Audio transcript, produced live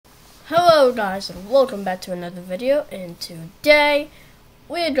Hello guys, and welcome back to another video, and today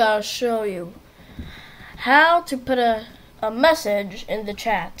we're gonna show you how to put a message in the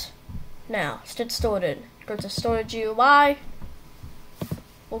chat. Now, let's get started. Go to StarterGui,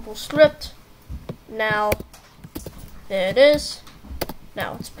 LocalScript. Now, there it is.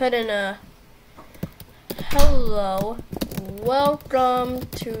 Now, let's put in a hello, welcome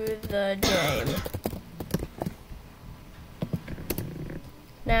to the game.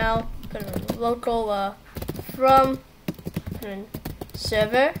 Now, put in local from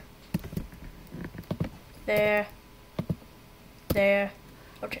server. There.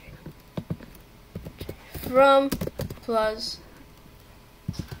 Okay. From plus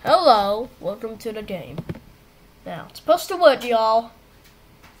hello, welcome to the game. Now, it's supposed to work, y'all.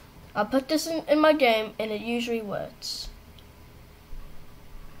 I put this in my game, and it usually works.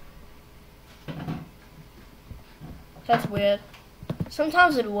 That's weird.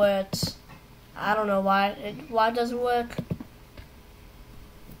 Sometimes it works. I don't know why. Why it doesn't work?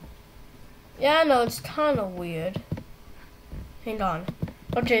 Yeah, I know, it's kind of weird. Hang on.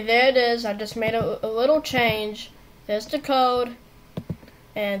 Okay, there it is. I just made a little change. There's the code.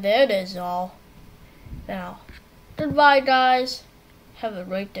 And there it is, y'all. Now, goodbye, guys. Have a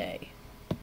great day.